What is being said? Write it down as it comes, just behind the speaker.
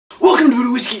Welcome to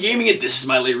Voodoo Whiskey Gaming, and this is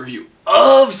my late review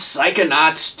of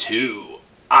Psychonauts 2.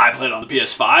 I played on the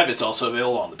PS5, it's also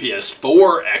available on the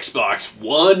PS4, Xbox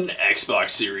One, Xbox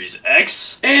Series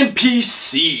X, and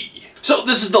PC. So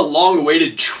this is the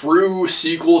long-awaited true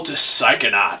sequel to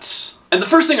Psychonauts. And the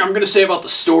first thing I'm going to say about the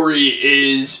story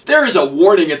is there is a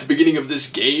warning at the beginning of this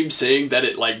game saying that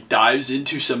it dives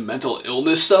into some mental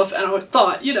illness stuff, and I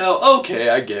thought, you know, okay,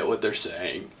 I get what they're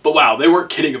saying. But wow, they weren't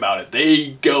kidding about it.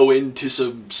 They go into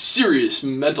some serious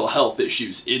mental health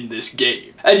issues in this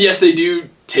game. And yes, they do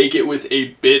take it with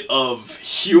a bit of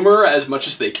humor as much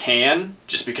as they can,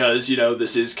 just because, you know,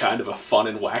 this is kind of a fun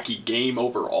and wacky game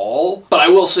overall. But I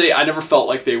will say, I never felt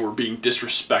like they were being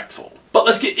disrespectful. But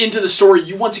let's get into the story.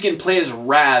 You once again play as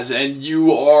Raz, and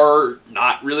you are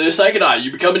not really a Psychonaut.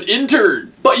 You become an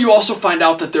intern. But you also find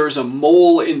out that there is a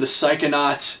mole in the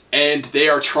Psychonauts, and they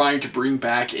are trying to bring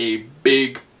back a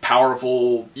big,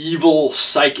 powerful, evil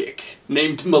psychic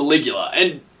named Maligula.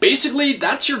 And basically,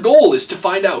 that's your goal, is to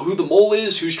find out who the mole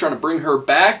is, who's trying to bring her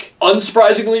back.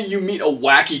 Unsurprisingly, you meet a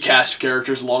wacky cast of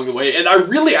characters along the way, and I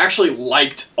really actually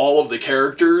liked all of the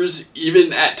characters.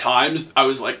 Even at times, I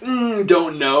was like,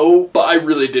 don't know, but I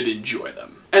really did enjoy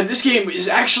them. And this game is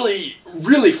actually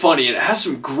really funny, and it has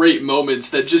some great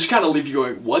moments that just kind of leave you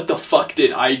going, what the fuck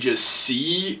did I just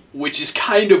see? Which is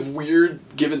kind of weird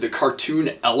given the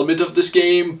cartoon element of this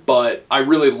game, but I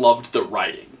really loved the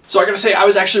writing. So I gotta say, I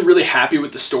was actually really happy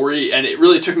with the story, and it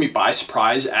really took me by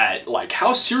surprise at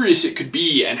how serious it could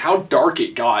be and how dark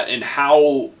it got and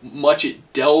how much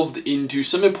it delved into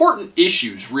some important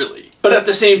issues, really. But at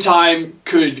the same time,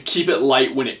 could keep it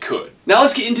light when it could. Now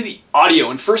let's get into the audio,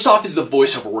 and first off is the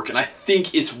voiceover work, and I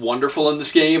think it's wonderful in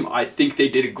this game. I think they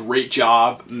did a great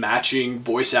job matching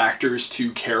voice actors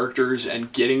to characters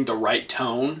and getting the right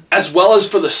tone. As well as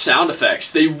for the sound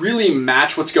effects, they really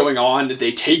match what's going on.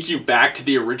 They take you back to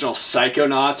the original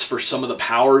Psychonauts for some of the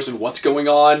powers and what's going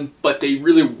on, but they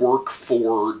really work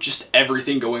for just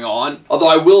everything going on. Although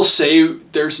I will say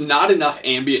there's not enough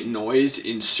ambient noise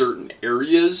in certain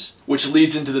areas, which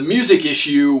leads into the music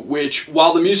issue, which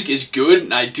while the music is good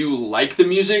and I do like the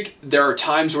music, there are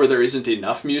times where there isn't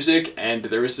enough music and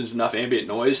there isn't enough ambient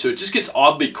noise, so it just gets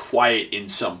oddly quiet in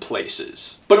some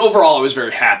places. But overall, I was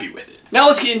very happy with it. Now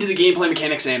let's get into the gameplay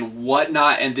mechanics and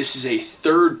whatnot, and this is a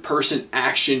third-person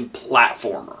action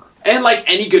platformer. And like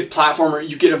any good platformer,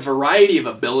 you get a variety of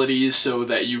abilities so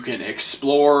that you can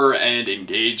explore and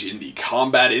engage in the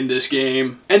combat in this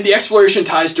game. And the exploration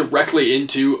ties directly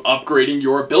into upgrading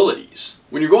your abilities.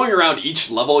 When you're going around each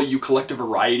level, you collect a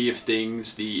variety of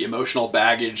things: the emotional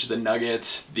baggage, the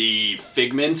nuggets, the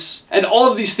figments, and all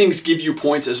of these things give you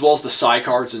points, as well as the psi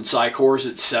cards and psi cores,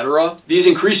 etc. These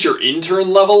increase your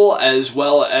intern level, as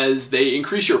well as they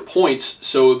increase your points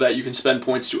so that you can spend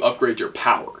points to upgrade your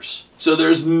powers. So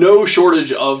there's no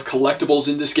shortage of collectibles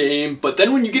in this game, but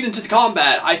then when you get into the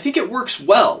combat, I think it works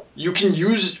well. You can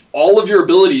use all of your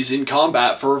abilities in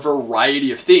combat for a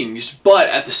variety of things, but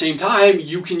at the same time,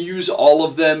 you can use all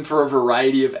of them for a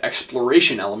variety of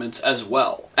exploration elements as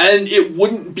well. And it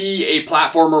wouldn't be a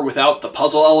platformer without the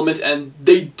puzzle element, and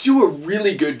they do a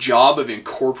really good job of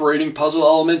incorporating puzzle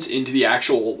elements into the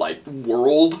actual,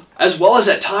 world, as well as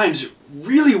at times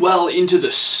really well into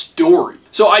the story.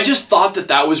 So I just thought that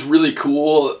that was really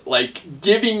cool,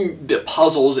 giving the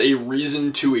puzzles a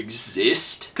reason to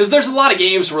exist. Because there's a lot of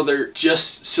games where they're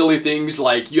just silly things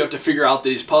like you have to figure out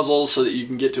these puzzles so that you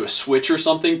can get to a switch or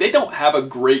something. They don't have a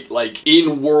great,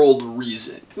 in-world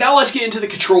reason. Now let's get into the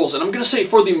controls, and I'm going to say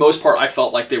for the most part I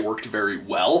felt like they worked very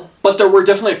well. But there were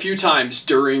definitely a few times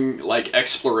during,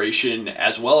 exploration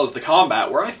as well as the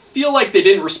combat where I feel like they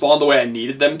didn't respond the way I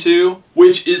needed them to,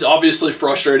 which is obviously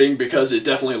frustrating because it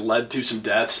definitely led to some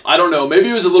deaths. I don't know, maybe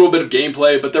it was a little bit of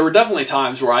gameplay, but there were definitely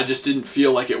times where I just didn't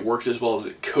feel like it worked as well as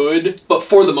it could, but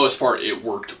for the most part it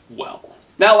worked well.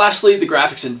 Now lastly, the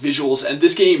graphics and visuals, and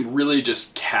this game really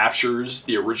just captures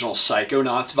the original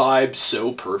Psychonauts vibe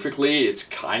so perfectly, it's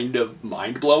kind of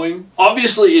mind-blowing.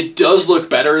 Obviously it does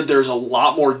look better, there's a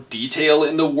lot more detail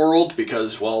in the world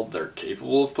because, well, they're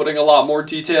capable of putting a lot more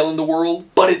detail in the world,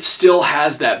 but it still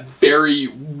has that very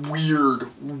weird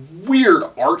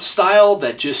art style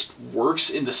that just works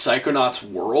in the Psychonauts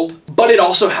world. But it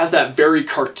also has that very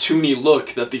cartoony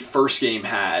look that the first game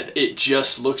had. It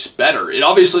just looks better. It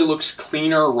obviously looks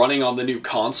cleaner running on the new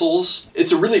consoles.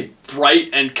 It's a really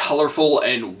bright and colorful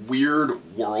and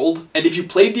weird world. And if you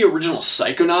played the original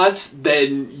Psychonauts,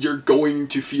 then you're going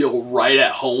to feel right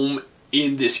at home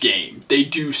in this game. They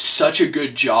do such a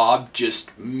good job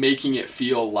just making it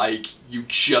feel like you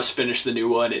just finished the new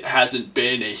one. It hasn't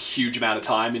been a huge amount of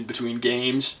time in between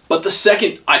games. But the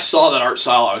second I saw that art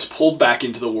style, I was pulled back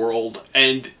into the world,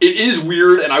 and it is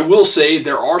weird, and I will say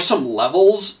there are some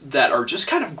levels that are just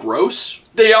kind of gross.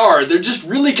 They're just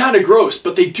really kind of gross,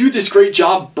 but they do this great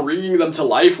job bringing them to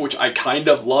life, which I kind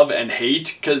of love and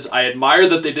hate, because I admire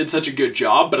that they did such a good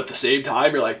job, but at the same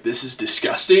time, you're like, this is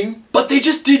disgusting. But they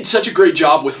just did such a great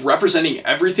job with representing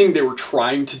everything they were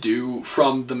trying to do,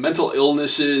 from the mental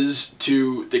illnesses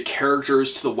to the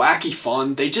characters to the wacky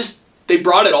fun. They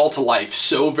brought it all to life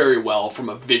so very well from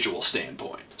a visual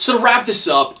standpoint. So to wrap this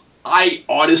up, I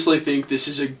honestly think this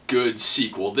is a good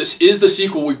sequel. This is the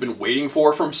sequel we've been waiting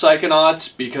for from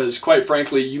Psychonauts, because quite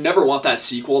frankly, you never want that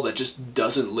sequel that just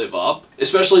doesn't live up,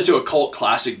 especially to a cult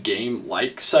classic game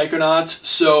like Psychonauts.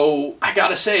 So I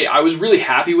gotta say, I was really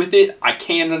happy with it. I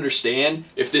can understand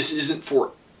if this isn't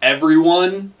for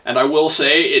everyone, and I will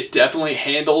say it definitely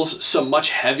handles some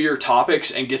much heavier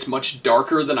topics and gets much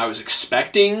darker than I was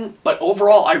expecting, but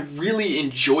overall I really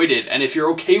enjoyed it, and if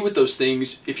you're okay with those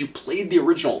things, if you played the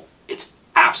original, it's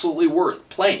absolutely worth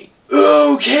playing.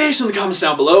 Okay, so in the comments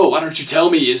down below, why don't you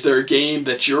tell me, is there a game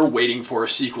that you're waiting for a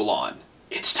sequel on?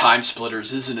 It's Time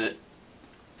Splitters, isn't it?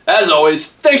 As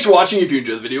always, thanks for watching. If you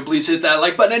enjoyed the video, please hit that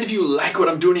like button, and if you like what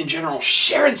I'm doing in general,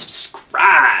 share and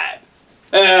subscribe.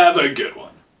 Have a good one.